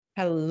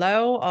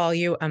Hello, all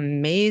you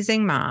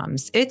amazing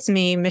moms. It's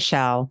me,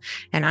 Michelle.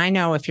 And I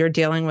know if you're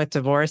dealing with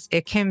divorce,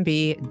 it can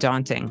be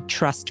daunting.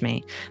 Trust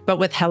me. But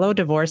with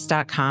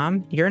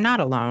HelloDivorce.com, you're not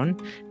alone.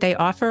 They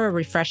offer a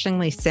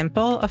refreshingly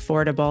simple,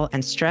 affordable,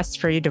 and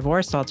stress-free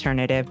divorce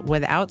alternative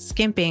without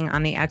skimping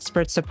on the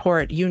expert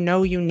support you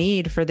know you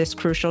need for this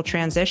crucial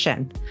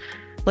transition.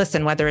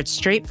 Listen, whether it's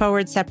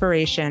straightforward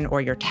separation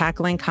or you're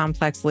tackling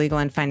complex legal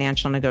and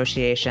financial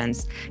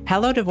negotiations,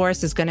 Hello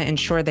Divorce is going to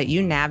ensure that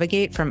you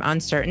navigate from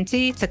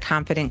uncertainty to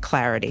confident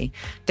clarity.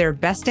 Their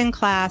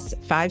best-in-class,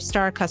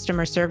 5-star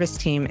customer service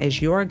team is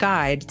your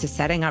guide to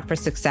setting up for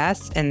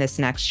success in this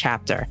next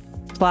chapter.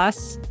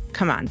 Plus,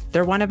 come on,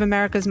 they're one of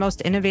America's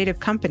most innovative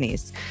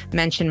companies.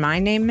 Mention my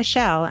name,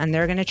 Michelle, and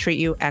they're going to treat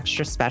you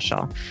extra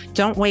special.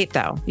 Don't wait,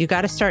 though. You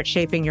got to start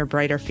shaping your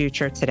brighter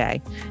future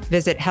today.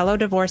 Visit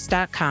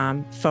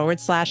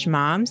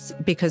hellodivorce.com/moms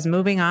because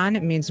moving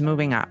on means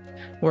moving up.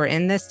 We're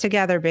in this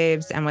together,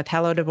 babes, and with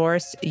Hello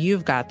Divorce,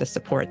 you've got the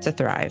support to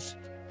thrive.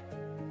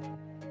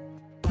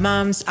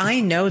 Moms,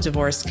 I know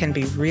divorce can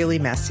be really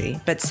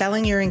messy, but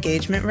selling your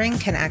engagement ring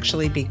can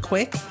actually be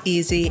quick,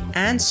 easy,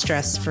 and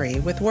stress-free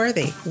with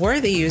Worthy.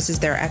 Worthy uses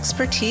their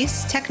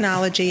expertise,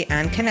 technology,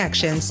 and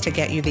connections to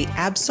get you the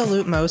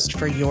absolute most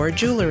for your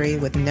jewelry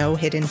with no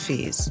hidden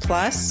fees.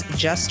 Plus,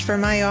 just for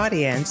my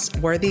audience,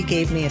 Worthy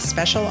gave me a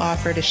special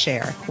offer to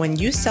share. When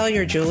you sell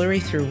your jewelry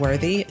through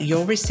Worthy,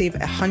 you'll receive a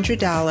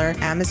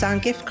 $100 Amazon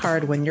gift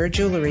card when your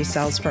jewelry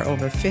sells for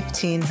over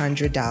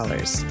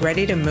 $1,500.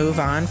 Ready to move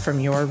on from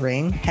your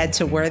ring? Head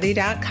to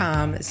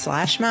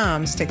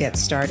worthy.com/moms to get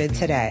started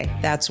today.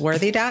 That's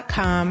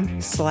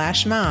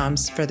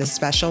worthy.com/moms for the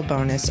special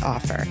bonus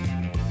offer.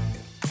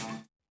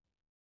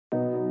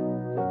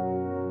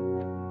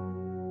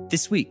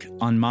 This week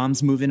on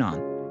Moms Moving On.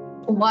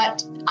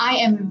 What I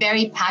am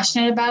very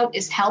passionate about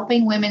is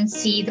helping women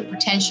see the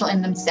potential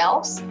in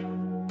themselves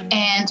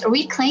and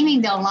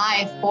reclaiming their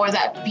life for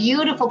that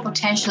beautiful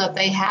potential that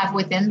they have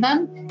within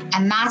them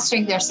and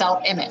mastering their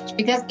self-image.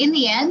 Because in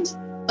the end,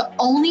 the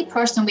only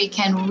person we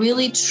can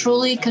really,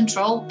 truly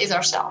control is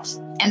ourselves.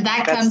 And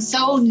that comes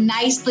so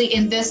nicely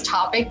in this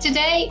topic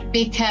today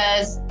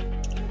because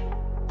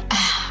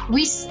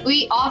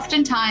we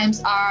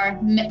oftentimes are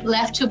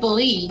left to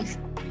believe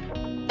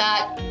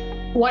that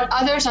what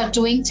others are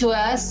doing to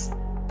us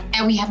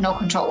and we have no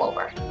control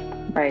over.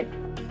 Right.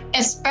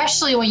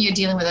 Especially when you're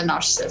dealing with a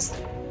narcissist.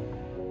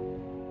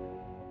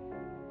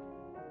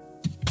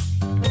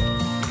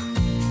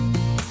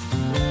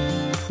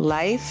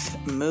 Life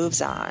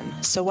moves on,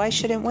 so why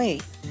shouldn't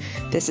we?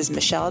 This is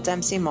Michelle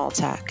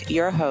Dempsey-Multack,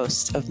 your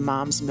host of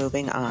Moms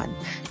Moving On,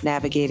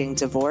 navigating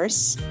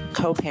divorce,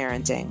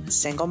 co-parenting,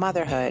 single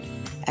motherhood,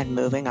 and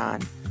moving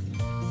on.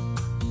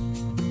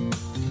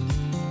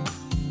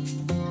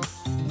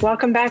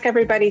 Welcome back,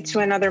 everybody, to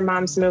another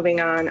Moms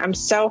Moving On. I'm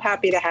so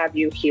happy to have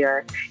you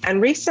here.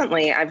 And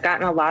recently, I've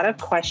gotten a lot of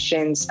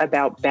questions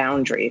about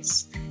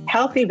boundaries.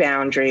 Healthy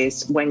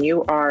boundaries when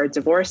you are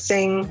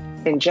divorcing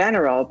in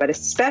general, but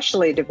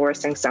especially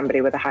divorcing somebody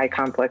with a high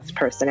complex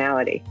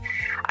personality.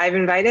 I've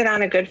invited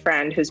on a good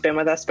friend who's been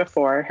with us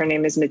before. Her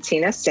name is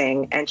Matina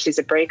Singh, and she's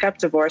a breakup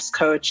divorce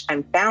coach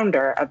and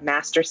founder of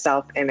Master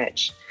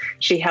Self-Image.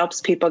 She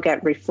helps people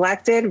get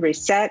reflected,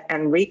 reset,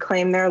 and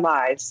reclaim their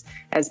lives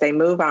as they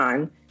move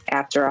on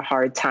after a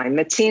hard time.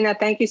 Matina,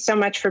 thank you so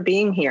much for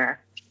being here.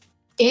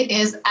 It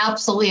is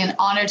absolutely an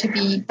honor to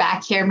be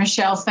back here,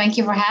 Michelle. Thank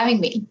you for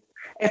having me.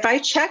 If I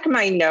check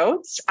my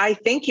notes, I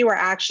think you were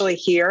actually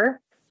here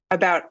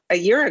about a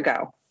year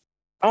ago.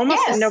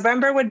 Almost Yes.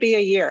 November would be a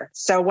year.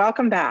 So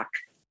welcome back.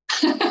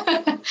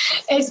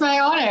 It's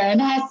my honor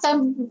and I had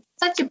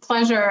such a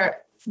pleasure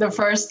the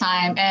first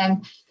time.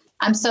 And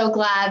I'm so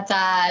glad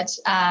that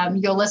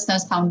your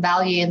listeners found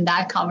value in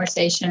that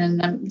conversation.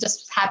 And I'm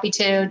just happy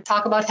to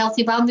talk about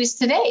healthy boundaries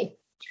today.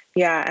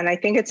 Yeah. And I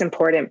think it's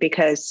important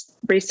because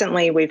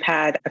recently we've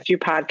had a few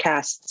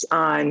podcasts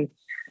on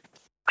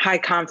high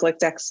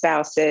conflict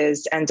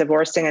ex-spouses and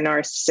divorcing a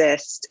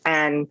narcissist.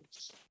 And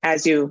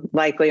as you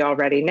likely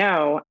already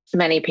know,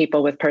 many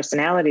people with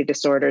personality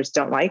disorders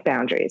don't like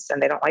boundaries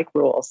and they don't like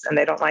rules and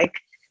they don't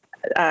like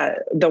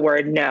the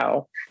word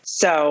no.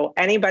 So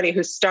anybody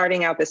who's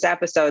starting out this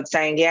episode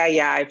saying,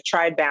 yeah, I've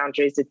tried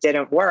boundaries, it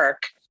didn't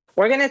work,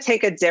 we're going to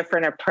take a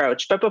different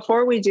approach. But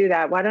before we do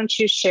that, why don't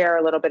you share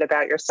a little bit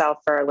about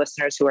yourself for our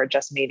listeners who are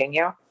just meeting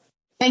you?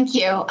 Thank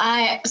you.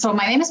 So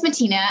my name is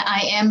Matina.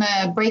 I am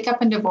a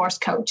breakup and divorce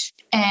coach.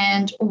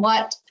 And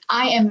what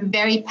I am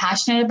very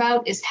passionate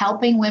about is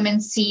helping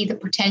women see the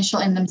potential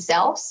in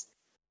themselves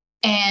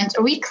and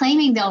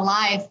reclaiming their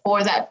life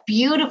for that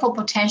beautiful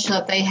potential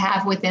that they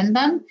have within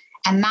them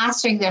and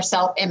mastering their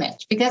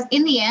self-image. Because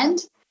in the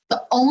end,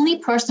 the only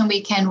person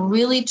we can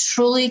really,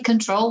 truly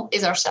control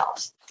is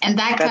ourselves. And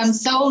that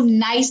comes so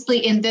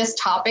nicely in this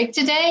topic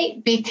today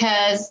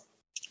because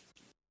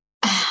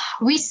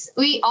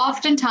we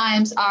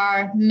oftentimes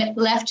are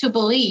left to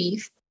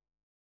believe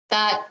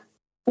that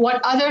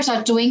what others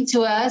are doing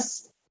to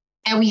us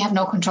and we have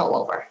no control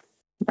over.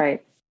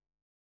 Right.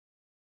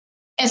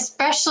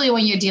 Especially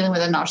when you're dealing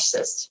with a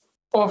narcissist.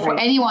 or for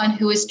anyone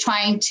who is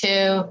trying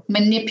to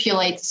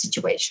manipulate the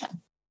situation.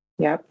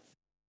 Yep.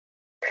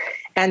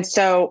 And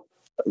so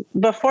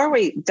before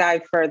we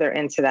dive further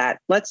into that,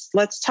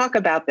 let's talk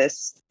about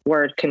this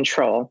word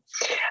control.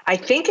 I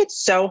think it's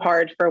so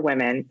hard for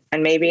women,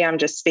 and maybe I'm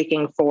just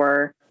speaking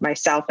for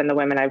myself and the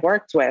women I've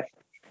worked with,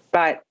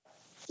 but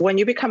when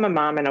you become a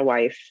mom and a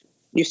wife,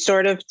 you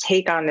sort of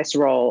take on this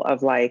role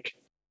of like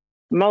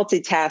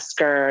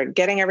multitasker,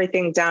 getting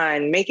everything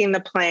done, making the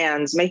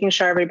plans, making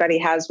sure everybody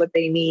has what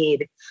they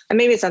need. And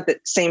maybe it's not the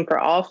same for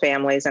all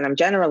families, and I'm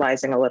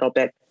generalizing a little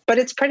bit, but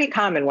it's pretty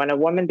common when a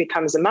woman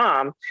becomes a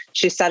mom,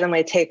 she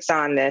suddenly takes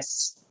on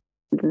this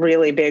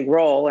really big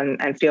role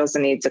and feels the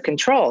need to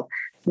control,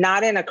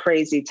 not in a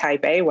crazy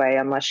type A way,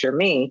 unless you're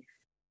me.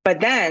 But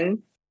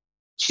then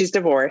she's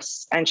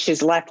divorced and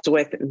she's left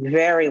with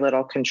very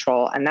little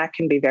control. And that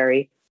can be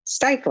very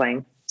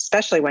stifling,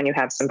 especially when you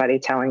have somebody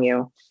telling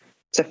you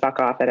to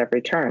fuck off at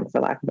every turn, for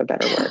lack of a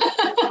better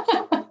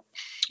word.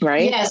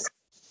 Right? Yes.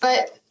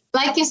 But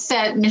like you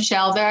said,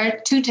 Michelle, there are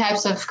two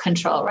types of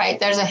control, right?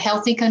 There's a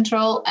healthy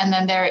control, and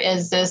then there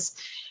is this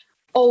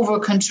over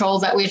control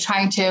that we're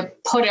trying to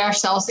put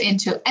ourselves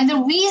into. And the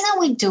reason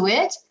we do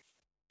it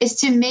is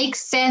to make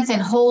sense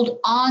and hold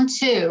on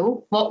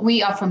to what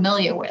we are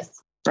familiar with.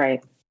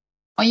 Right.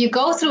 When you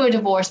go through a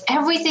divorce,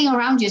 everything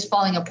around you is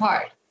falling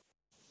apart.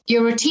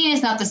 Your routine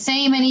is not the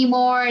same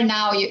anymore.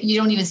 Now you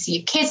don't even see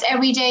your kids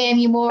every day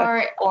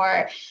anymore,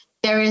 or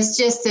there is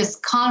just this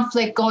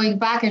conflict going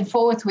back and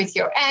forth with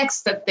your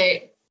ex that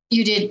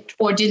you did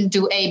or didn't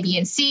do A, B,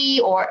 and C,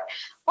 or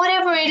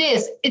whatever it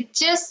is. It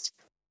just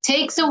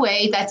takes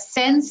away that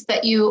sense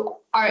that you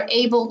are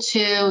able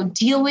to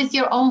deal with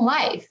your own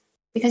life,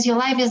 because your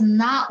life is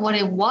not what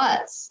it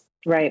was.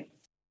 Right.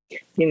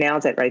 You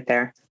nailed it right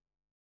there.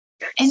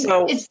 And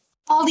so, it's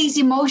all these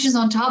emotions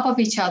on top of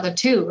each other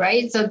too,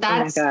 right? So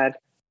that's... Oh my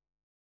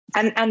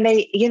God. And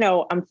they,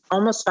 I'm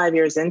almost 5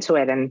 years into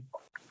it, and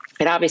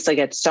it obviously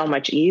gets so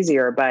much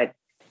easier, but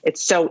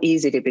it's so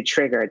easy to be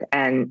triggered.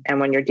 And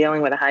when you're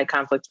dealing with a high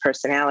conflict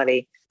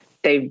personality,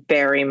 they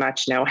very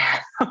much know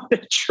how to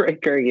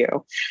trigger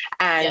you.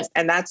 And, yes.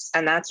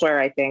 and that's where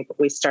I think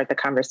we start the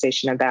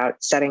conversation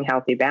about setting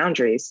healthy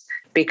boundaries,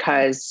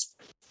 because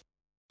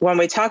when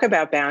we talk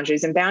about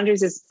boundaries, and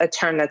boundaries is a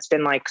term that's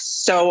been like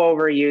so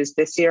overused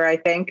this year, I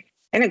think,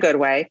 in a good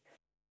way,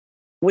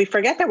 we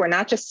forget that we're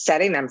not just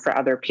setting them for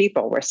other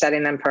people. We're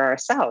setting them for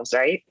ourselves,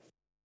 right?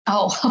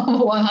 Oh,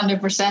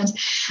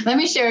 100%. Let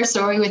me share a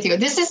story with you.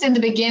 This is in the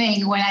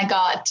beginning when I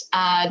got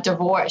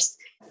divorced.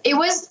 It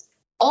was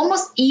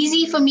almost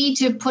easy for me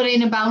to put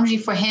in a boundary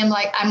for him,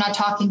 like, I'm not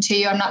talking to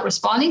you, I'm not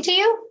responding to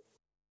you.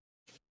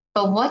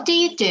 But what do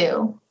you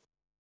do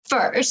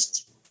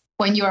first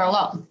when you're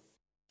alone?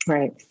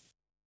 Right.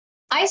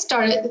 I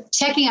started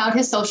checking out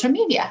his social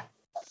media.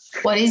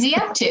 What is he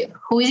up to?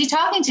 Who is he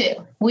talking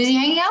to? Who is he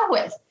hanging out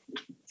with?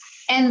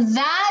 And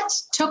that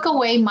took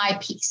away my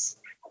peace.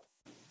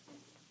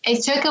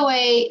 It took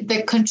away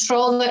the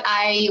control that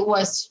I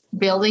was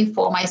building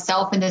for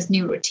myself in this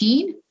new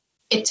routine.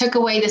 It took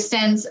away the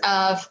sense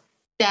of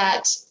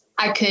that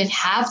I could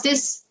have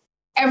this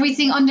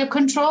everything under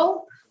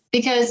control,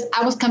 because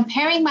I was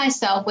comparing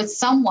myself with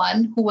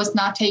someone who was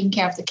not taking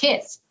care of the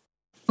kids,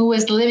 who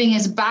was living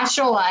his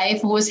bachelor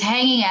life, who was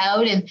hanging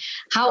out, and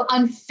how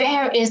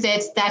unfair is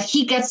it that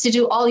he gets to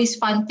do all these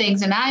fun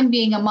things and I'm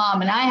being a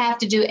mom and I have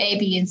to do A,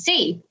 B, and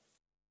C.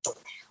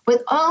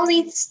 With all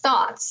these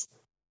thoughts,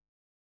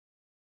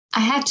 I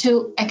had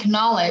to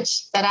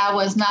acknowledge that I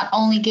was not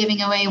only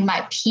giving away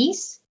my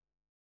peace,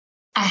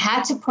 I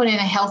had to put in a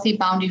healthy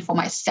boundary for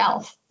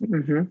myself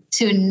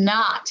to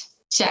not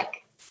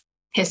check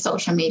his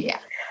social media.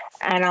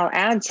 And I'll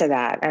add to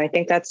that. And I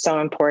think that's so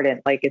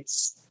important. Like,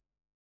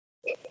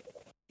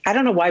 I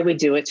don't know why we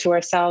do it to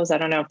ourselves. I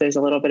don't know if there's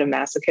a little bit of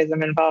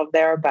masochism involved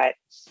there, but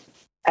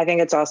I think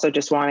it's also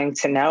just wanting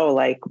to know,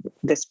 like,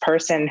 this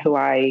person who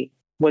I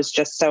was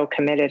just so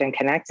committed and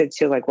connected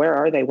to, like, where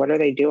are they? What are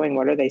they doing?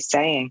 What are they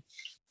saying?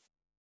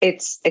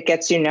 It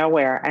gets you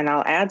nowhere. And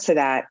I'll add to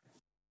that,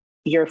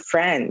 your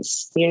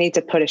friends, you need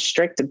to put a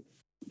strict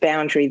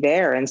boundary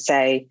there and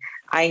say,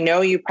 I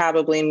know you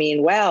probably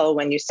mean well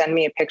when you send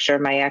me a picture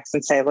of my ex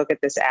and say, look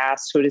at this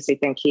ass, who does he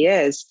think he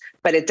is?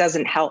 But it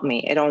doesn't help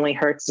me. It only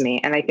hurts me.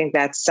 And I think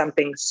that's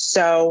something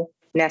so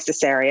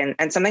necessary,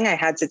 and something I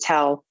had to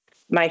tell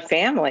my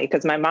family,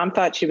 because my mom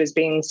thought she was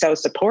being so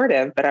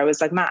supportive, but I was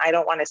like, Ma, I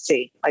don't want to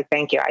see. Like,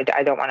 thank you.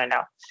 I don't want to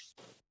know.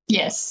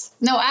 Yes,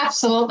 no,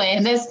 absolutely.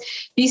 And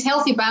these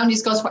healthy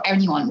boundaries goes for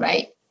anyone,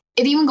 right?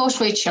 It even goes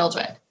for your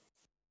children.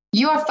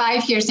 You are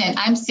 5 years in,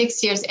 I'm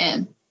 6 years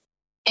in.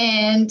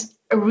 And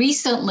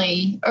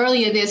recently,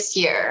 earlier this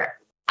year,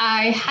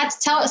 I had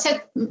to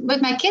said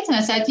with my kids, and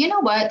I said, you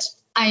know what?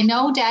 I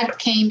know Dad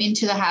came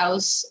into the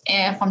house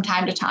from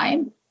time to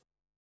time,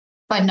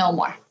 but no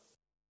more.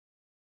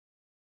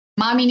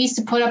 Mommy needs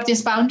to put up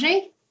this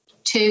boundary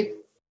to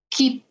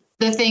keep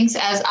the things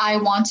as I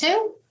want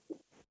to.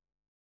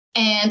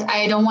 And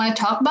I don't want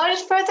to talk about it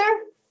further,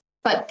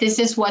 but this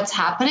is what's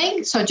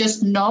happening. So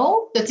just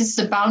know that this is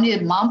a boundary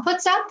that Mom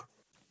puts up.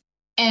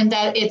 and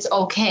that it's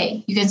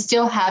okay. You can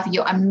still have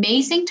your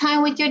amazing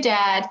time with your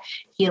dad.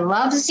 He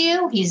loves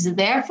you. He's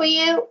there for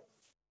you,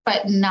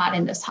 but not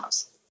in this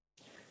house.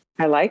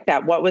 I like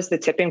that. What was the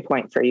tipping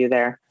point for you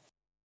there?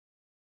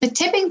 The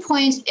tipping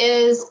point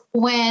is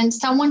when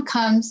someone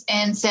comes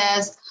and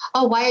says,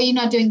 oh, why are you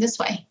not doing this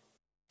way?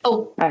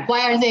 Oh,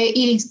 why are they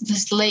eating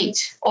this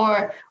late?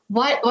 Or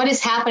what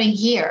is happening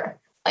here?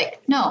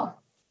 Like, no,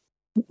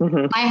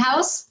 my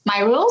house,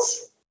 my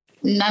rules,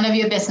 none of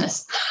your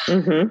business.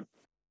 Mm-hmm.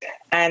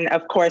 And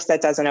of course,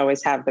 that doesn't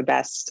always have the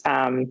best,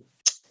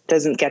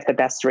 doesn't get the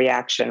best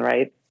reaction,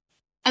 right?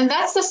 And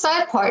that's the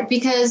sad part,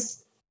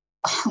 because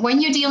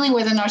when you're dealing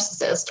with a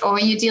narcissist or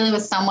when you're dealing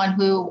with someone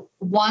who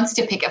wants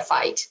to pick a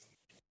fight,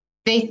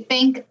 they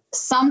think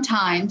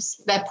sometimes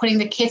that putting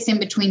the kids in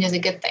between is a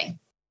good thing.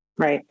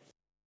 Right.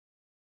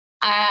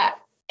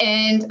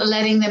 And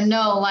letting them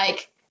know,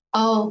 like,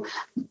 oh,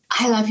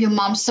 I love your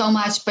mom so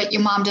much, but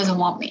your mom doesn't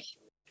want me.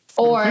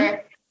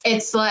 Or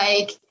it's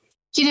like,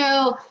 you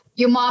know,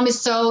 your mom is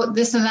so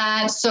this and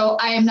that, so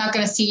I am not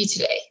going to see you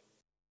today.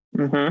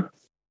 Mm-hmm.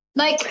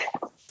 Like,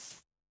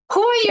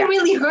 who are you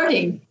really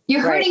hurting?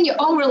 You're hurting your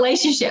own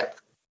relationship.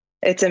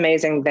 It's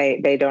amazing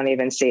they don't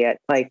even see it.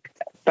 Like,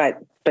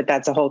 but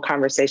that's a whole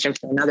conversation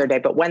for another day.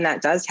 But when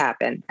that does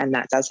happen, and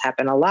that does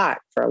happen a lot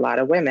for a lot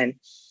of women,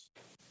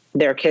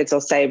 their kids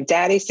will say,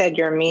 Daddy said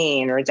you're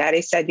mean, or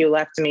Daddy said you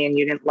left me and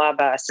you didn't love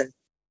us. And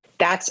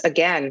that's,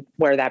 again,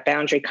 where that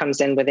boundary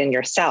comes in within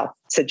yourself,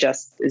 to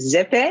just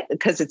zip it,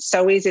 because it's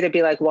so easy to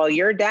be like, well,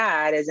 your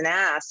dad is an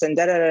ass and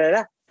da da da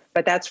da.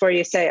 But that's where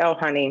you say, oh,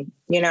 honey,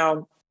 you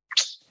know,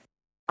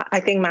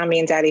 I think mommy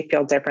and daddy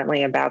feel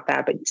differently about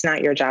that, but it's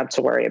not your job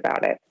to worry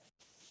about it.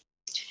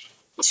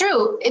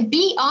 True.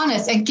 Be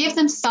honest and give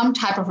them some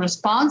type of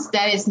response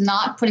that is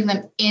not putting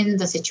them in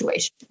the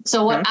situation.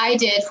 So what I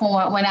did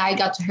when I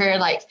got to her,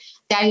 like,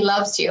 Daddy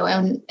loves you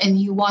and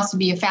he wants to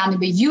be a family,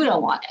 but you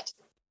don't want it.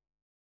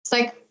 It's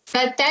like,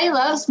 that Daddy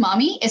loves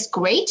mommy is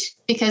great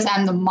because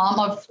I'm the mom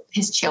of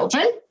his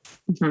children.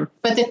 Mm-hmm.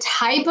 But the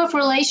type of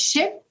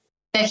relationship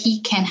that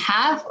he can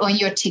have when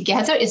you're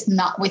together is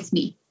not with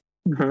me.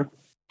 Mm-hmm.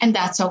 And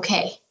that's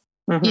okay.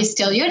 Mm-hmm. He's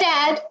still your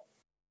dad.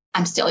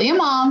 I'm still your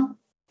mom.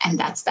 And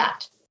that's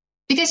that.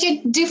 Because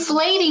you're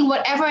deflating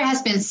whatever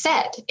has been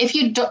said. If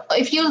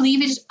you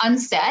leave it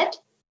unsaid,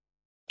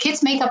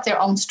 kids make up their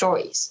own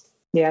stories.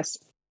 Yes,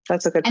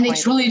 that's a good point. And they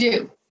truly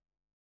do.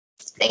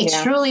 They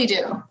truly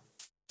do.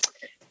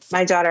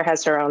 My daughter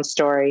has her own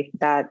story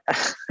that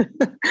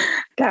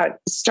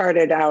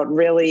started out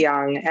really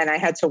young, and I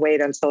had to wait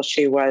until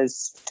she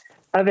was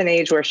of an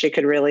age where she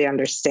could really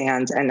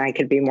understand and I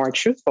could be more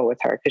truthful with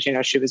her, because, you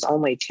know, she was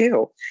only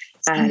 2.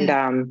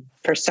 And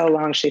for so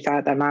long, she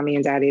thought that mommy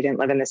and daddy didn't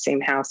live in the same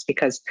house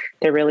because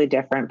they're really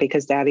different,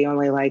 because daddy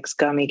only likes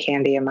gummy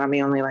candy and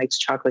mommy only likes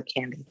chocolate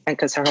candy. And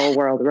because her whole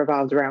world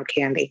revolved around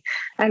candy.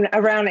 And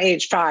around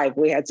age 5,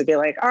 we had to be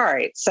like, all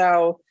right,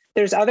 so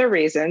there's other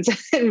reasons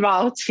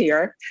involved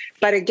here.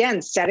 But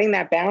again, setting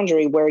that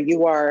boundary where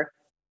you are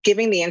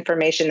giving the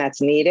information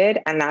that's needed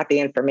and not the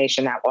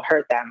information that will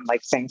hurt them,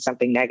 like saying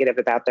something negative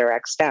about their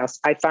ex-spouse.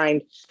 I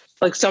find,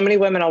 like, so many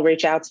women will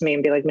reach out to me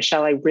and be like,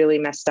 Michelle, I really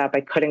messed up. I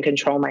couldn't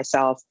control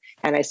myself.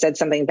 And I said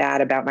something bad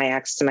about my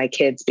ex to my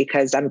kids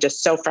because I'm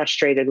just so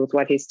frustrated with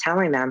what he's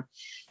telling them.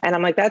 And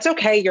I'm like, that's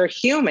okay. You're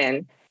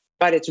human,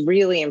 but it's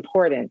really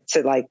important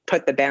to, like,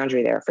 put the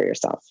boundary there for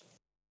yourself.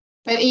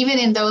 But even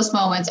in those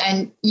moments,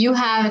 and you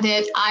had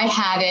it, I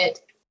had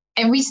it,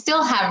 and we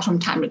still have it from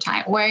time to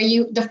time, where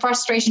the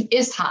frustration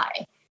is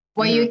high,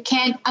 where you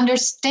can't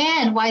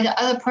understand why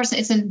the other person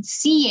isn't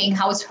seeing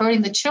how it's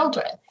hurting the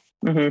children,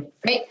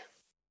 right?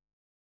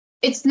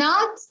 It's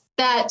not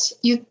that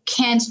you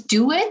can't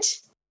do it.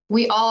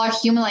 We all are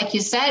human, like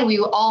you said. We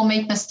will all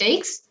make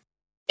mistakes.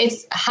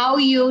 It's how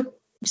you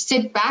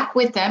sit back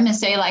with them and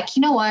say, like,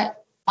 you know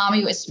what,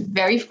 mommy was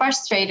very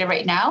frustrated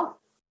right now,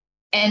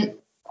 and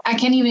I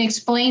can't even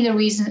explain the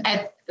reason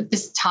at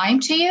this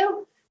time to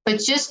you, but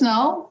just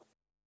know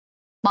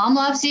mom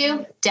loves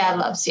you, dad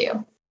loves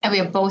you, and we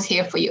are both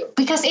here for you.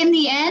 Because in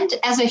the end,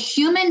 as a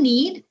human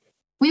need,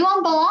 we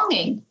want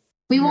belonging.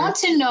 We want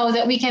to know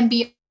that we can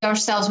be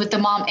ourselves with the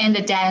mom and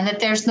the dad, and that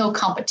there's no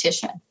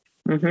competition.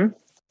 Mm-hmm.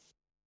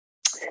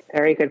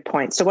 Very good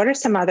point. So what are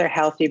some other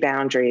healthy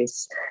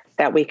boundaries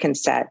that we can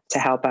set to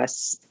help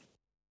us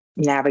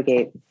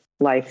navigate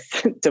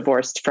life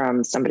divorced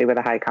from somebody with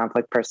a high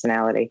conflict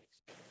personality?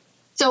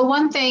 So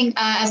one thing,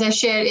 as I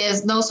shared,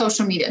 is no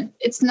social media.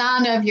 It's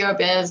none of your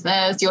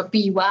business, your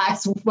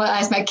beeswax,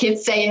 as my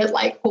kids say it,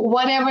 like,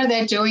 whatever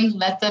they're doing,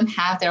 let them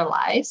have their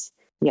lives.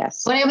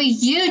 Yes. Whatever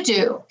you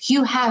do,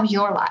 you have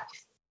your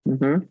life.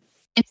 Mm-hmm.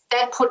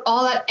 Instead, put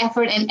all that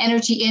effort and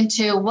energy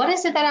into, what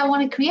is it that I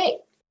want to create?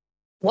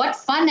 What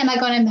fun am I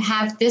going to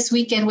have this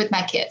weekend with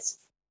my kids?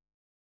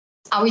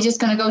 Are we just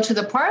going to go to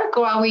the park,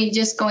 or are we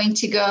just going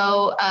to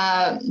go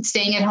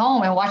staying at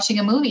home and watching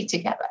a movie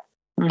together?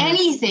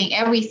 Mm-hmm.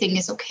 Everything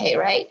is okay,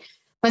 right?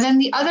 But then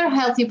the other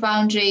healthy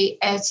boundary,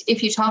 as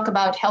if you talk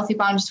about healthy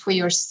boundaries for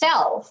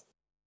yourself,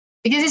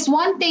 because it's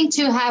one thing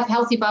to have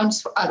healthy boundaries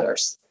for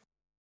others.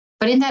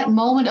 But in that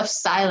moment of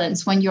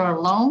silence, when you're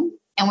alone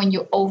and when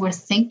you're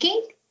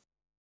overthinking,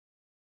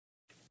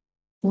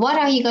 what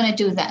are you going to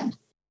do then?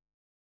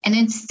 And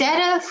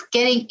instead of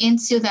getting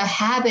into the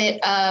habit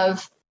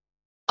of,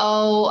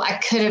 oh, I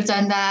could have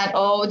done that.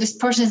 Oh, this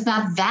person is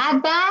not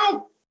that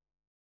bad.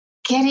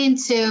 Get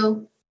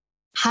into,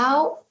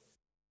 how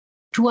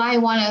do I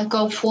want to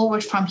go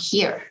forward from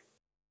here?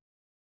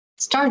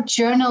 Start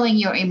journaling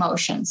your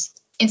emotions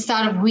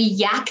instead of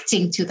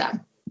reacting to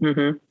them.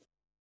 Mm-hmm.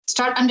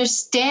 Start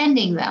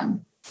understanding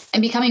them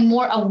and becoming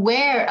more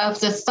aware of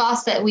the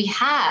thoughts that we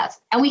have.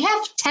 And we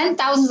have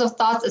 10,000 of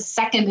thoughts a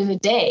second in a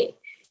day.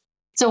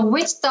 So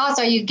which thoughts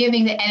are you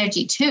giving the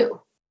energy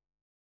to?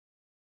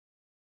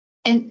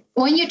 And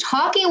when you're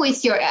talking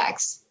with your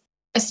ex,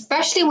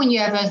 especially when you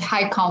have a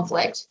high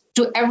conflict,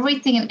 do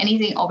everything and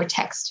anything over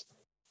text.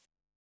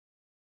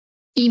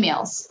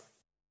 Emails.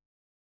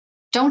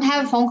 Don't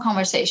have a phone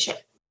conversation.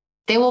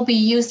 They will be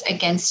used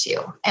against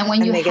you. And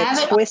when you they have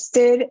get it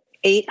twisted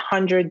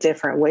 800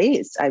 different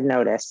ways, I've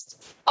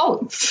noticed.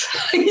 Oh,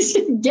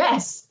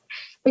 yes.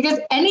 Because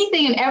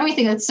anything and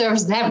everything that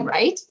serves them,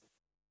 right?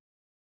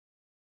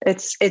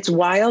 It's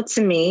wild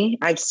to me.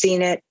 I've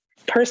seen it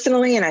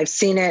personally, and I've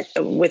seen it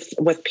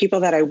with people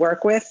that I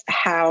work with,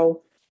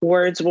 how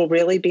words will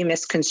really be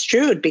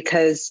misconstrued,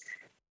 because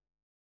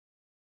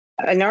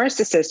a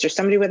narcissist or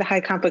somebody with a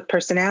high conflict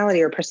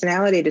personality or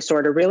personality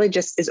disorder really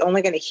just is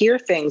only going to hear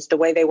things the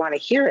way they want to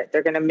hear it.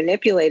 They're going to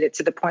manipulate it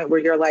to the point where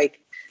you're like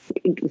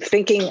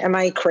thinking, am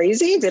I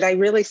crazy? Did I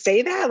really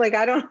say that? Like,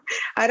 I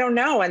don't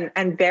know.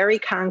 And very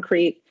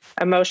concrete,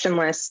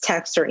 emotionless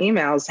texts or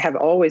emails have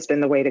always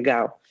been the way to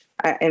go,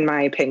 in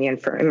my opinion,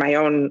 in my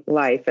own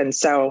life. And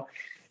so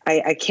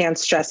I can't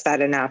stress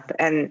that enough.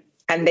 And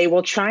they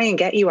will try and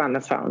get you on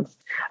the phone.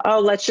 Oh,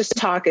 let's just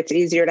talk. It's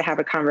easier to have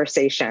a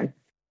conversation.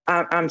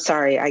 I'm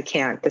sorry, I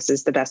can't. This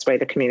is the best way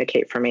to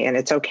communicate for me. And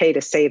it's okay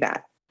to say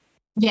that.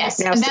 Yes.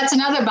 Now, and that's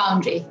another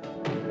boundary.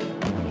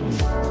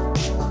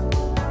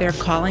 They're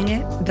calling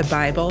it the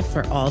Bible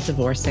for all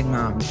divorcing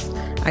moms.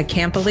 I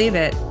can't believe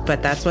it,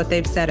 but that's what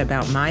they've said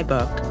about my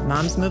book,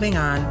 Moms Moving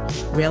On,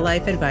 Real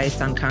Life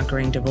Advice on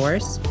Conquering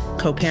Divorce,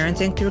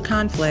 Co-Parenting Through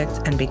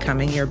Conflict, and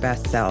Becoming Your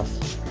Best Self.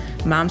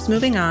 Moms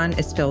Moving On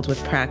is filled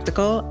with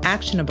practical,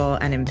 actionable,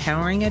 and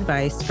empowering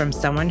advice from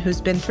someone who's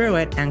been through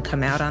it and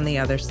come out on the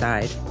other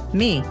side,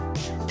 me.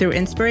 Through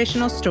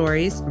inspirational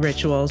stories,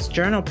 rituals,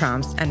 journal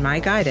prompts, and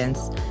my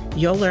guidance,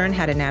 you'll learn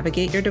how to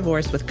navigate your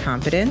divorce with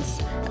confidence,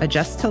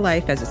 adjust to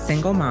life as a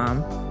single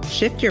mom,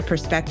 shift your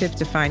perspective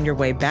to find your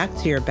way back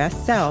to your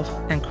best self,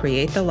 and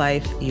create the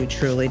life you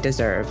truly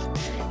deserve.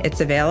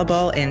 It's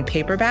available in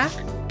paperback,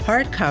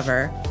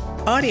 hardcover,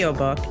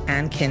 audiobook,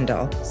 and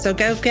Kindle. So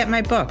go get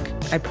my book.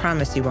 I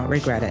promise you won't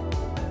regret it.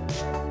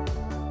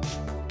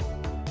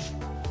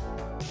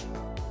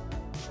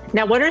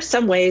 Now, what are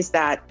some ways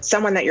that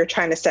someone that you're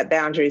trying to set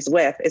boundaries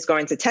with is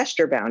going to test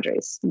your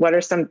boundaries? What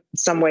are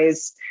some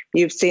ways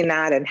you've seen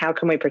that, and how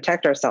can we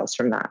protect ourselves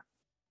from that?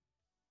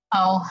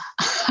 Oh,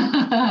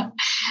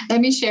 let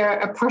me share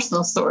a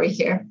personal story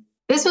here.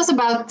 This was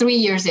about 3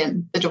 years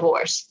in the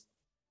divorce.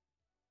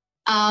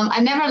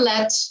 I never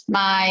let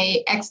my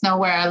ex know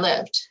where I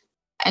lived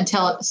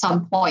until at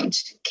some point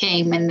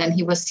came, and then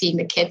he was seeing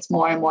the kids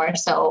more and more.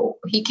 So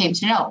he came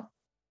to know.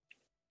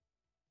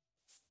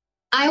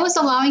 I was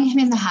allowing him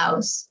in the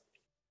house.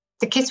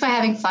 The kids were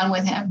having fun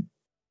with him,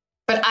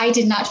 but I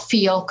did not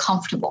feel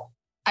comfortable.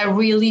 I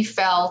really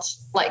felt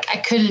like I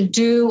couldn't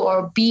do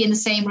or be in the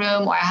same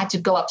room, or I had to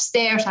go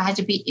upstairs. I had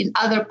to be in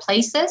other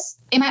places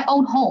in my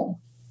own home.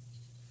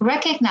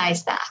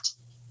 Recognize that.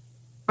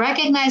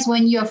 Recognize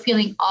when you're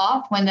feeling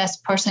off, when this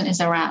person is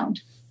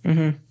around.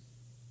 Mm-hmm.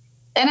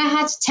 Then I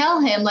had to tell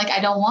him, like, I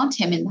don't want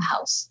him in the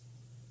house.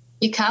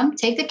 You come,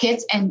 take the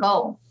kids and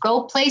go.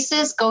 Go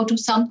places, go do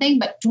something,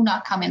 but do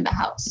not come in the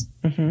house.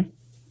 Mm-hmm.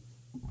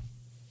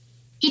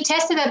 He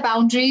tested that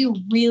boundary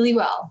really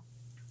well.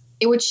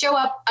 It would show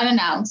up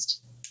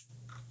unannounced.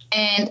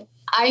 And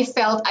I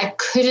felt I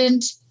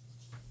couldn't,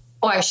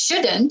 or I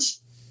shouldn't,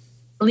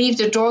 leave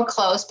the door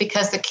closed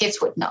because the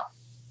kids would know.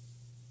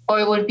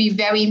 Or it would be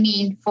very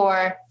mean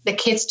for the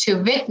kids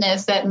to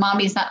witness that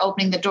mommy's not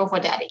opening the door for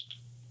daddy.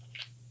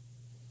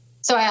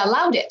 So I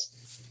allowed it.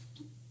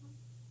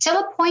 Till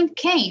a point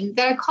came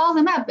that I called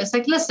him up. It's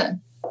like,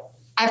 listen,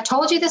 I've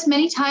told you this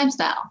many times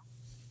now,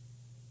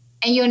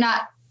 and you're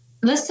not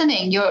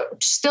listening. You're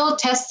still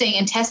testing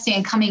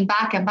and coming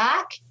back and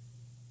back.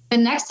 The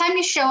next time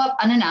you show up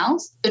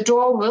unannounced, the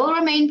door will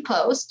remain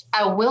closed.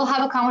 I will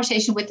have a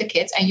conversation with the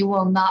kids, and you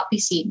will not be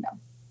seeing them.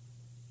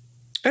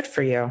 Good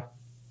for you.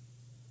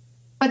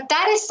 But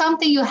that is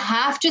something you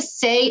have to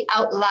say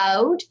out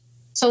loud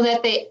so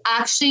that they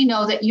actually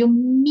know that you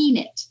mean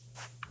it.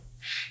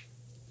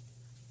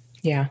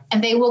 Yeah.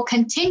 And they will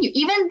continue.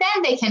 Even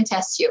then they can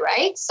test you,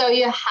 right? So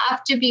you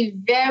have to be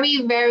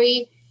very,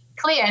 very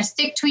clear and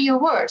stick to your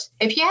words.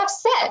 If you have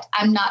said,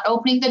 I'm not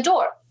opening the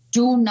door,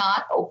 do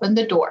not open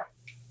the door.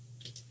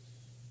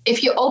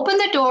 If you open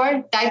the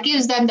door, that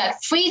gives them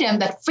that freedom,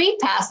 that free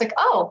pass, like,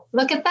 oh,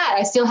 look at that.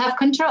 I still have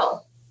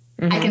control.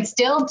 I can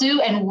still do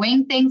and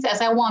wing things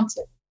as I want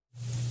to.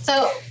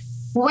 So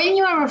when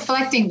you are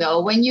reflecting,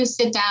 though, when you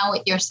sit down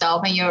with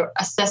yourself and you're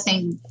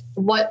assessing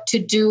what to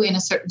do in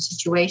a certain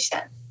situation,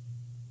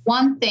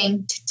 one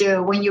thing to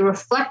do when you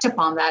reflect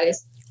upon that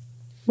is,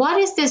 what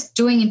is this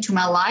doing into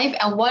my life?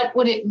 And what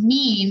would it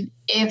mean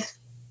if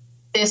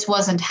this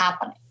wasn't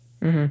happening?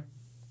 And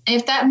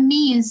if that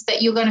means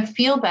that you're going to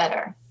feel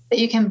better, that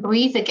you can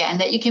breathe again,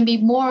 that you can be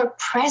more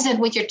present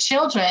with your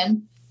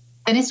children,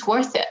 then it's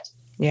worth it.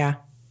 Yeah.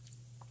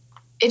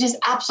 It is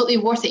absolutely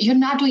worth it. You're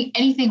not doing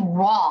anything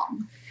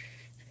wrong.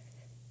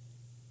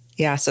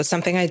 Yeah. So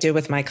something I do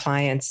with my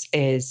clients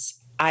is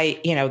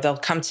they'll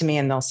come to me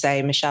and they'll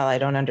say, Michelle, I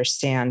don't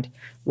understand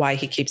why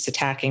he keeps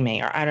attacking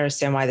me, or I don't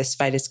understand why this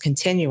fight is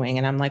continuing.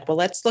 And I'm like, well,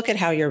 let's look at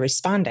how you're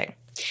responding.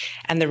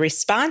 And the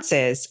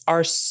responses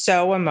are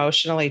so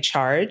emotionally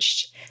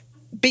charged,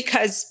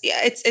 because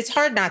it's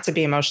hard not to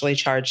be emotionally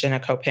charged in a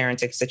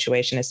co-parenting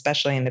situation,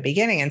 especially in the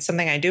beginning. And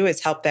something I do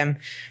is help them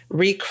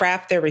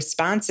recraft their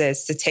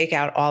responses to take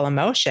out all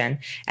emotion.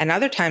 And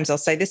other times I'll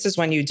say, this is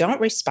when you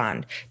don't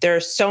respond. There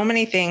are so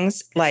many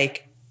things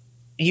like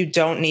you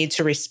don't need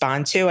to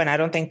respond to. And I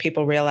don't think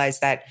people realize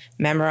that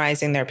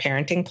memorizing their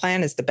parenting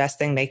plan is the best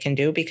thing they can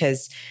do,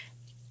 because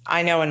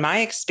I know in my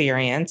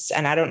experience,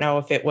 and I don't know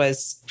if it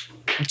was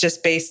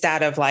just based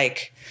out of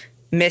like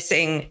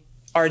missing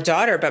our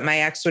daughter, but my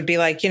ex would be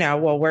like,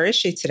 well, where is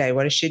she today?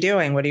 What is she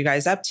doing? What are you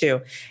guys up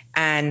to?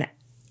 And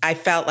I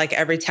felt like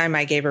every time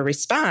I gave a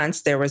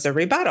response, there was a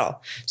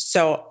rebuttal.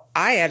 So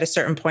I, at a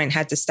certain point,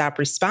 had to stop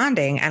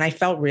responding, and I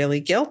felt really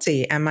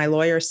guilty. And my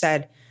lawyer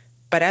said,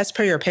 but as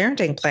per your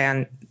parenting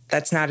plan,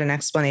 that's not an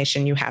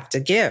explanation you have to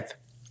give.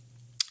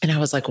 And I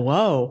was like,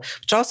 whoa,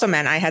 which also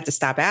meant I had to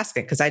stop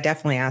asking, because I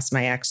definitely asked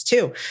my ex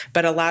too.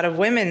 But a lot of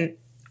women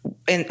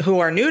who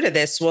are new to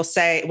this will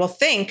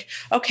think,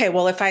 okay,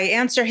 well, if I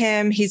answer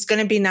him, he's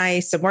going to be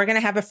nice and we're going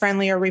to have a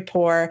friendlier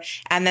rapport.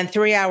 And then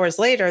 3 hours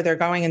later, they're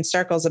going in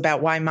circles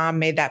about why mom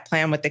made that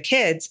plan with the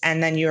kids.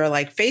 And then you're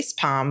like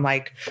facepalm,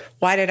 like,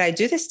 why did I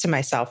do this to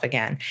myself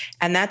again?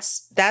 And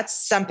that's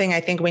something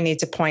I think we need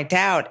to point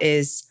out,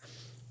 is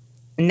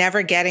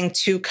never getting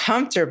too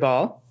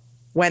comfortable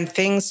when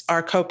things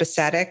are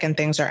copacetic and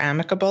things are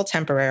amicable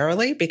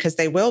temporarily, because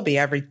they will be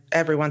every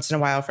once in a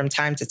while from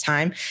time to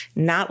time,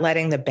 not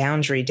letting the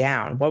boundary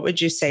down. What would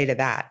you say to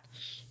that?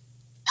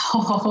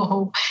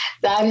 Oh,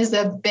 that is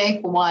a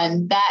big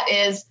one.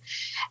 It's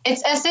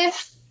as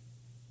if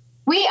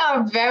we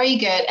are very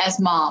good as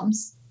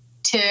moms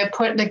to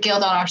put the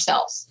guilt on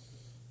ourselves,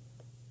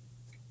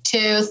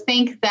 to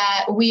think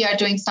that we are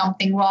doing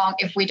something wrong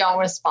if we don't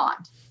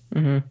respond.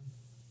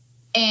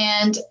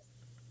 And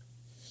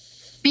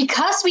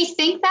because we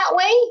think that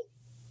way,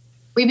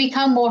 we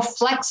become more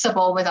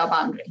flexible with our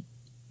boundary.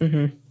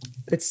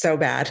 It's so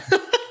bad.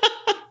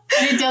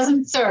 It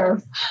doesn't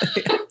serve.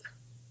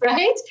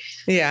 Right?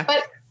 Yeah.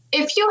 But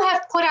if you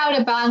have put out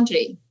a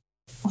boundary,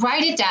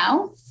 write it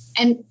down.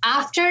 And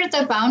after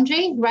the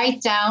boundary,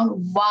 write down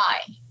why.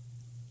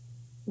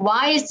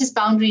 Why is this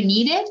boundary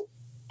needed?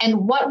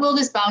 And what will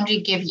this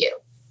boundary give you?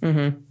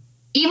 Even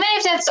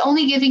if that's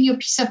only giving you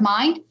peace of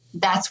mind,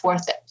 that's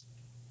worth it.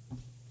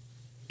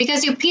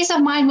 Because your peace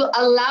of mind will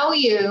allow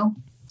you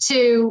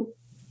to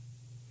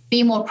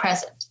be more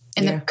present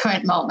in the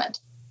current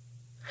moment.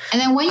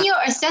 And then when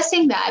you're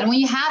assessing that, and when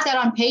you have that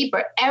on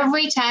paper,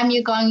 every time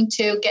you're going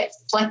to get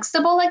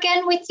flexible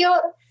again with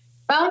your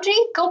boundary,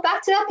 go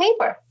back to that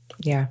paper.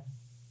 Yeah.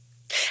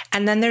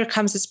 And then there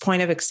comes this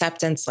point of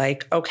acceptance,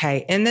 like,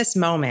 okay, in this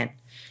moment,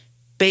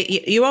 but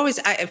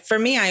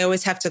I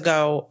always have to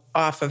go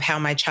off of how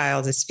my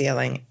child is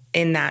feeling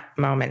in that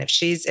moment. If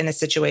she's in a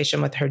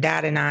situation with her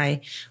dad and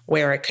I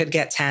where it could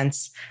get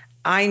tense,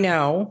 I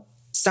know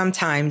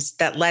sometimes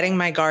that letting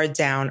my guard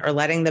down or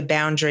letting the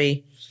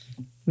boundary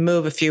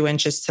move a few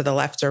inches to the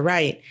left or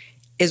right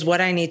is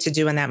what I need to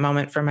do in that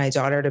moment for my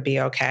daughter to be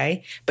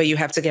okay. But you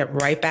have to get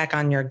right back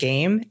on your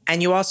game.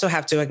 And you also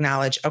have to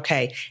acknowledge,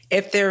 okay,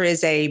 if there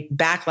is a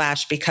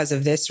backlash because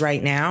of this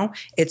right now,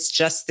 it's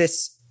just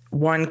this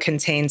one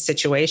contained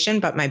situation,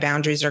 but my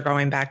boundaries are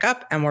going back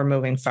up and we're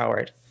moving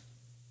forward.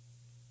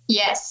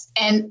 Yes.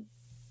 And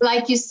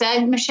like you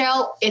said,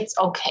 Michelle, it's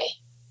okay.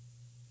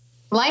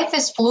 Life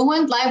is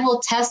fluent. Life will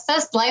test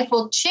us. Life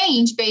will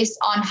change based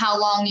on how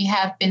long you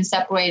have been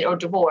separated or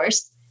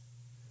divorced.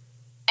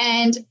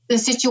 And the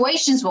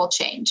situations will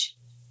change.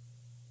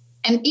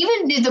 And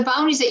even the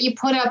boundaries that you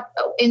put up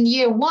in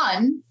year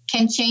 1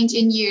 can change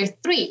in year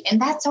 3.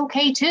 And that's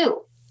okay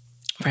too.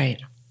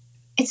 Right.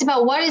 It's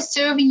about what is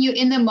serving you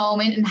in the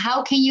moment and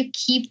how can you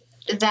keep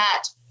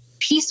that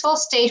peaceful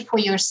state for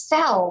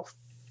yourself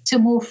to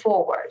move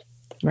forward.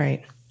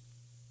 Right.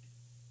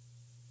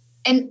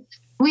 And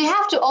we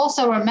have to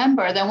also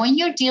remember that when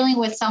you're dealing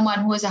with someone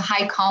who is a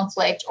high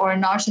conflict or a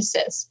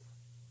narcissist,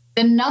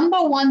 the number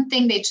one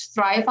thing they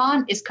thrive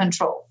on is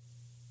control.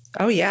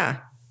 Oh, yeah.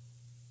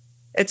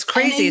 It's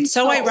crazy. It's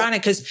so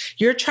ironic because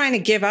you're trying to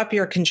give up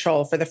your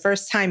control for the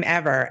first time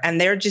ever. And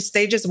they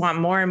just want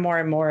more and more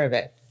and more of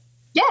it.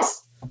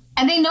 Yes.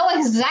 And they know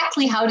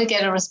exactly how to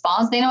get a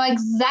response. They know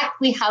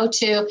exactly how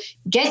to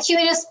get you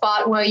in a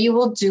spot where you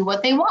will do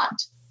what they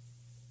want.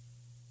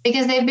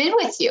 Because they've been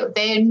with you.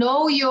 They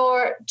know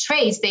your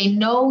traits. They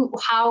know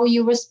how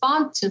you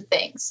respond to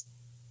things.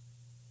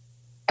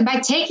 And by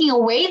taking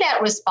away that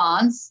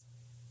response,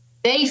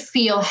 they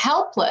feel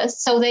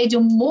helpless. So they do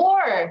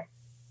more,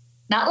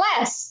 not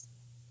less.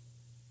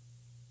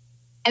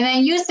 And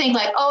then you think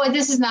like, oh,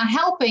 this is not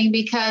helping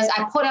because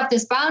I put up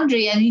this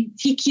boundary and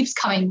he keeps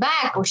coming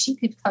back or she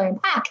keeps coming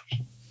back.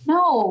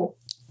 No,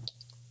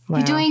 wow.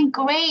 You're doing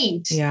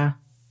great. Yeah.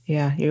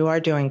 Yeah, you are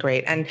doing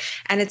great. And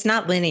it's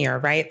not linear,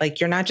 right?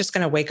 Like you're not just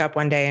going to wake up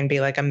one day and be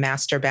like a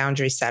master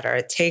boundary setter.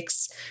 It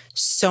takes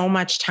so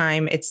much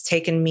time. It's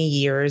taken me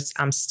years.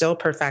 I'm still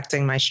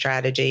perfecting my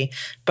strategy,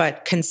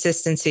 but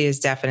consistency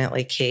is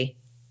definitely key.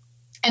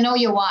 And know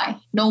your why.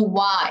 Know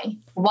why.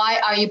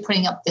 Why are you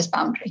putting up this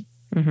boundary?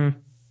 Mm-hmm.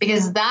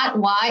 Because that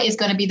why is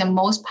going to be the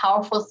most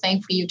powerful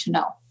thing for you to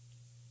know.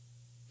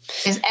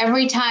 Because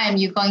every time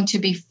you're going to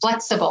be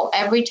flexible,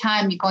 every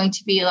time you're going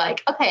to be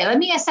like, okay, let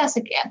me assess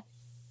again.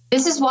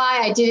 This is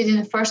why I did it in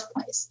the first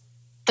place.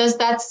 Does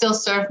that still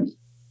serve me?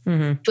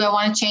 Mm-hmm. Do I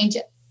want to change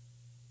it?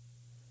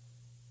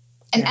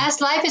 And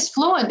as life is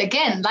fluid,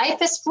 again,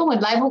 life is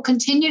fluid. Life will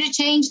continue to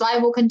change.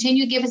 Life will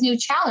continue to give us new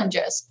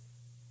challenges.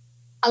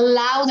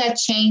 Allow that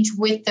change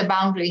with the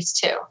boundaries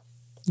too.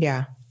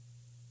 Yeah.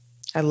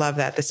 I love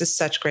that. This is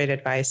such great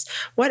advice.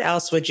 What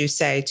else would you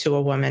say to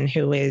a woman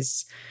who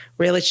is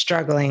really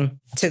struggling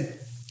to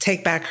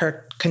take back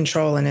her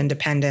control and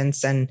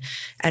independence and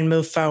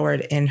move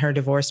forward in her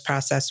divorce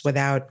process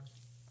without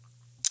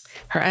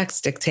her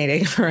ex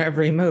dictating her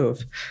every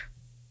move?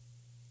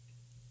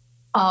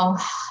 Oh,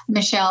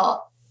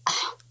 Michelle,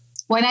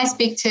 when I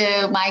speak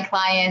to my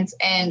clients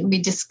and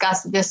we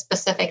discuss this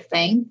specific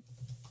thing,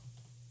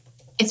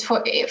 it's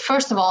for,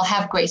 first of all,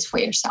 have grace for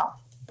yourself.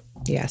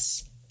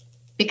 Yes.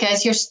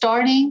 Because you're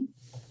starting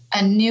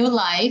a new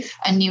life,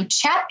 a new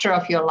chapter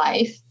of your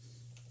life,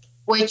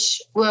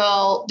 which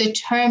will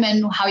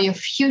determine how your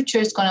future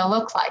is going to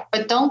look like.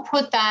 But don't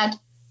put that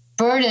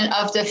burden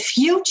of the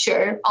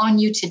future on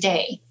you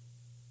today.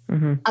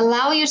 Mm-hmm.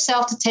 Allow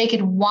yourself to take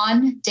it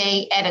one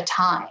day at a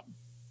time.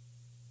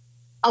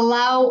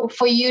 Allow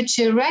for you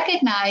to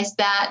recognize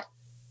that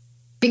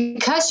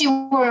because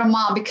you were a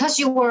mom, because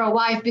you were a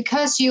wife,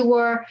 because you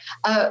were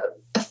a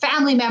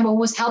family member who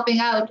was helping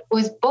out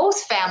with both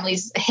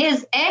families,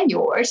 his and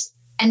yours,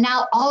 and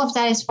now all of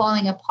that is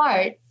falling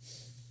apart,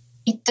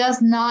 it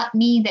does not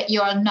mean that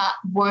you're not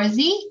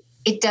worthy.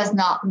 It does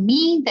not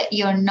mean that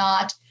you're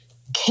not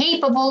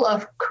capable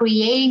of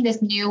creating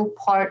this new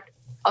part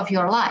of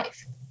your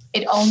life.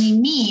 It only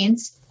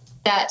means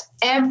that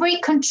every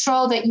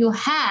control that you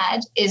had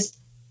is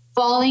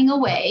falling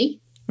away.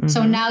 Mm-hmm.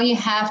 So now you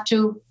have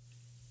to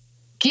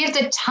give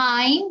the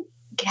time,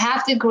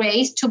 have the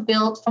grace to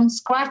build from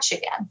scratch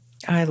again.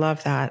 I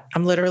love that.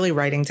 I'm literally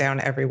writing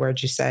down every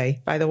word you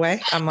say, by the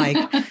way. I'm like,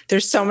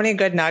 there's so many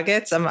good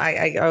nuggets. I'm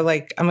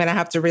going to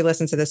have to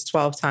re-listen to this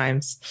 12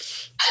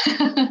 times.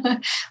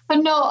 But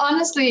no,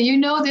 honestly, you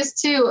know this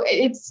too.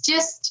 It's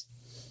just,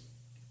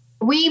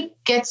 we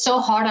get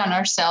so hard on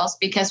ourselves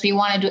because we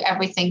want to do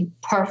everything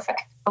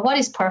perfect. But what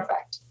is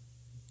perfect?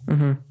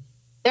 Mm-hmm.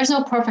 There's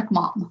no perfect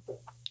mom.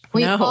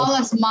 We all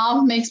as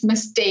moms make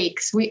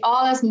mistakes. We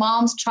all as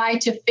moms try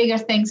to figure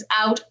things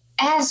out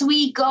as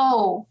we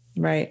go.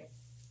 Right.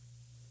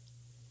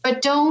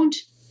 But don't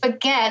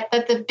forget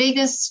that the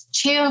biggest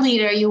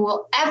cheerleader you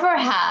will ever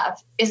have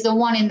is the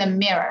one in the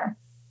mirror.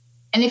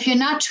 And if you're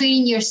not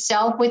treating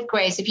yourself with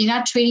grace, if you're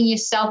not treating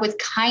yourself with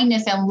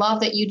kindness and love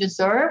that you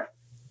deserve,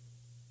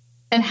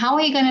 then how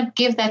are you going to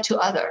give that to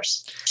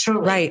others?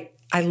 Truly. Right.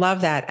 I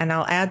love that. And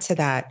I'll add to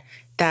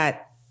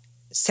that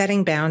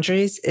setting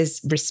boundaries is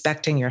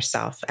respecting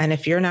yourself. And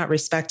if you're not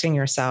respecting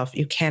yourself,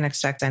 you can't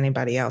expect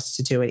anybody else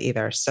to do it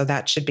either. So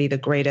that should be the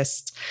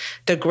greatest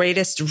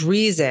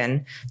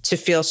reason to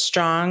feel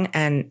strong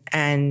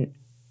and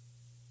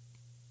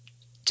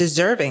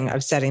deserving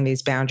of setting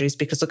these boundaries,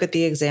 because look at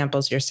the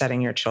examples you're setting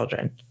your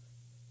children.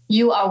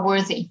 You are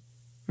worthy.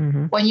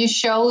 Mm-hmm. When you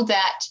show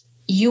that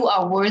you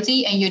are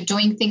worthy and you're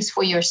doing things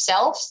for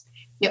yourselves,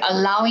 you're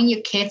allowing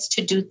your kids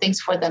to do things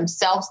for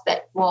themselves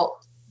that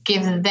will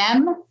give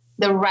them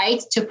the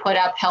right to put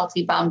up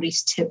healthy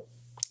boundaries too.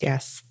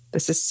 Yes,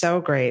 this is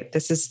so great.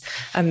 This is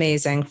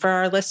amazing. For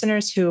our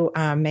listeners who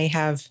may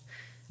have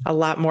a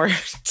lot more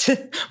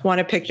to want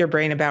to pick your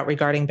brain about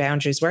regarding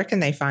boundaries, where can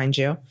they find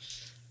you?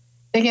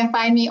 They can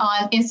find me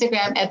on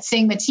Instagram at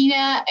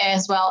SingMatina,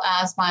 as well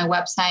as my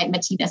website,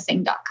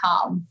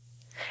 matinasing.com.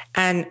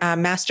 And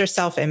Master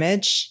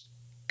Self-Image,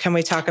 can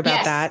we talk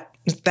about that?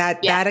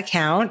 That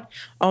account.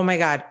 Oh my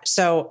God.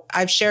 So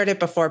I've shared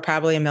it before,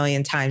 probably a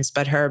million times,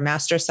 but her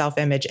Master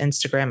Self-Image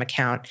Instagram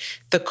account,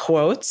 the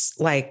quotes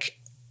like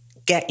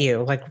get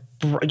you, like,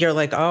 you're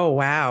like, oh,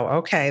 wow.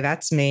 Okay.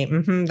 That's me.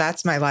 Mm-hmm,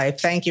 that's my life.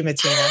 Thank you,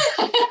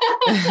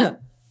 Matina.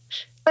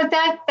 But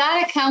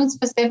that account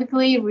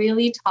specifically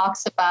really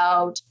talks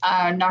about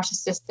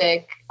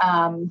narcissistic,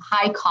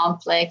 high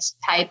conflict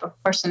type of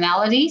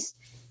personalities.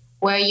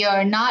 where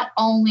you're not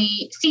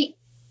only,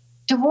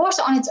 divorce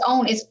on its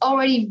own is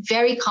already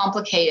very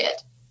complicated.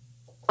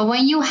 But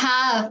when you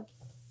have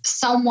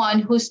someone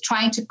who's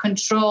trying to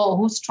control,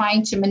 who's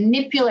trying to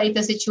manipulate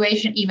the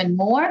situation even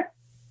more,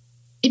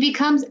 it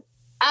becomes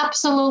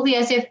absolutely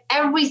as if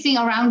everything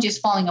around you is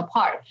falling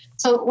apart.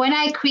 So when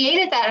I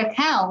created that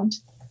account,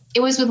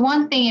 it was with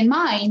one thing in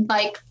mind,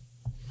 like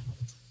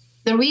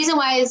the reason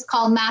why it's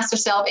called Master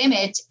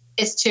Self-Image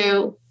is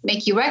to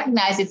make you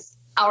recognize it's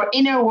our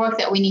inner work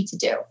that we need to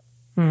do.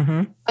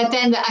 Mm-hmm. But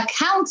then the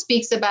account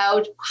speaks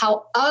about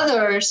how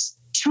others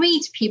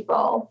treat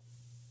people,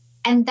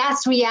 and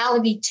that's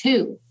reality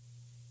too.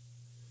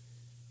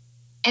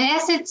 And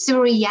as it's a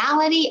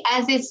reality,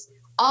 as it's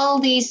all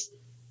these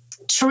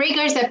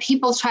triggers that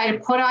people try to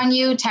put on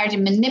you, try to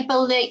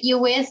manipulate you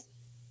with,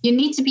 you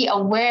need to be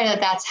aware that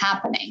that's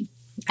happening.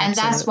 And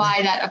Absolutely. That's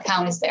why that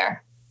account is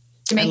there,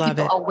 to make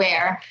people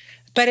aware.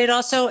 But it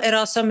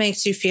also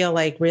makes you feel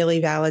like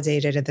really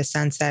validated in the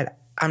sense that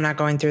I'm not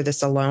going through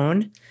this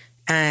alone.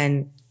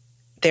 And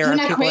you're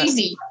not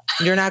crazy.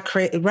 You're not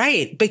crazy.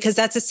 Right. Because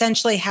that's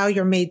essentially how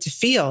you're made to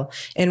feel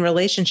in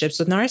relationships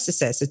with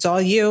narcissists. It's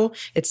all you.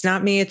 It's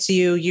not me. It's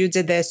you. You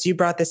did this. You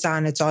brought this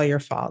on. It's all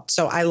your fault.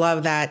 So I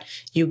love that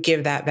you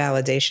give that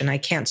validation. I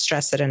can't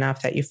stress it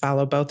enough that you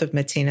follow both of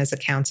Matina's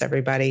accounts,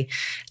 everybody.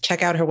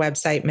 Check out her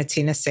website,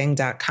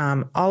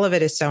 matinasingh.com. All of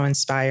it is so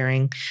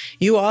inspiring.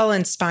 You all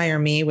inspire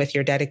me with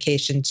your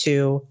dedication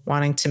to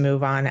wanting to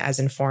move on as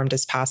informed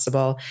as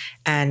possible,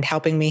 and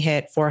helping me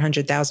hit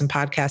 400,000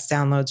 podcast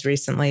downloads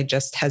recently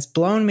just has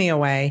blown me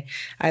away.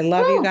 I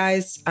love you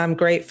guys. I'm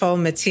grateful.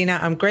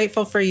 Matina, I'm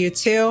grateful for you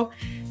too.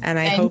 And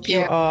I hope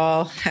you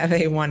all have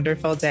a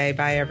wonderful day.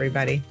 Bye,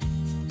 everybody.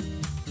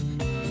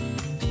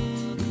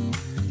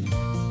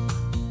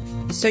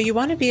 So you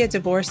want to be a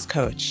divorce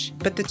coach,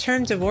 but the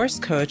term divorce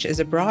coach is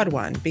a broad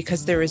one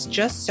because there is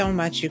just so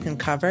much you can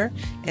cover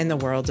in the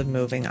world of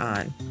moving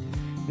on.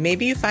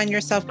 Maybe you find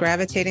yourself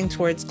gravitating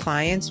towards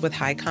clients with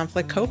high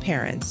conflict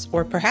co-parents,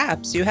 or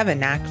perhaps you have a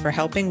knack for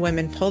helping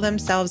women pull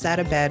themselves out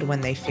of bed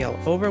when they feel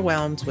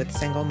overwhelmed with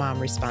single mom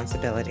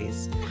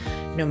responsibilities.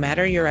 No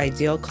matter your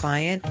ideal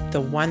client,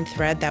 the one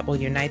thread that will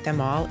unite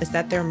them all is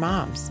that they're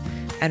moms,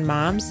 and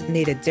moms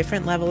need a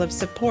different level of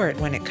support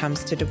when it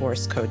comes to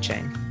divorce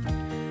coaching.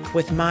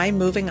 With my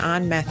Moving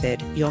On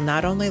method, you'll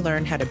not only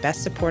learn how to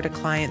best support a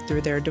client through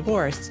their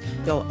divorce,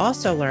 you'll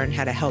also learn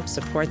how to help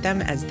support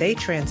them as they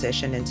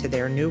transition into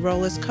their new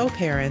role as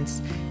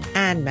co-parents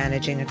and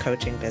managing a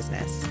coaching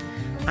business.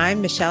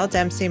 I'm Michelle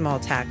Dempsey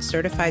Multack,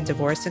 certified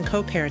divorce and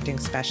co-parenting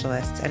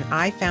specialist, and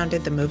I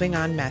founded the Moving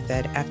On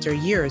method after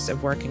years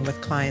of working with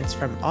clients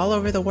from all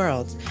over the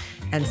world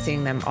and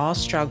seeing them all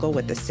struggle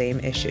with the same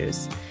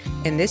issues.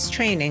 In this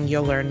training,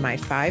 you'll learn my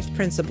 5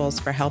 principles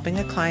for helping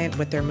a client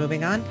with their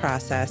moving on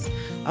process,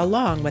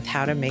 along with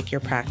how to make your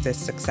practice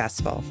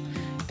successful.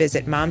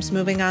 Visit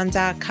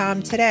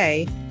momsmovingon.com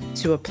today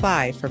to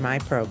apply for my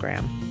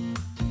program.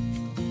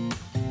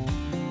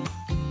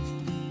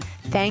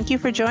 Thank you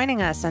for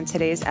joining us on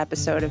today's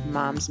episode of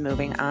Moms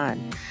Moving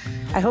On.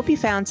 I hope you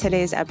found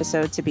today's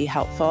episode to be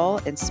helpful,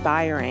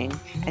 inspiring,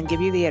 and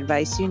give you the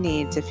advice you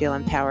need to feel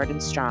empowered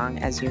and strong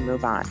as you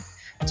move on.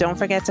 Don't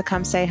forget to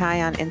come say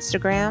hi on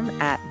Instagram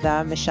at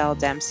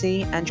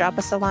 @TheMichelleDempsey and drop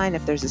us a line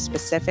if there's a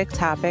specific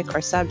topic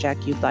or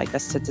subject you'd like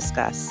us to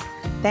discuss.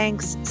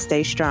 Thanks.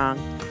 Stay strong.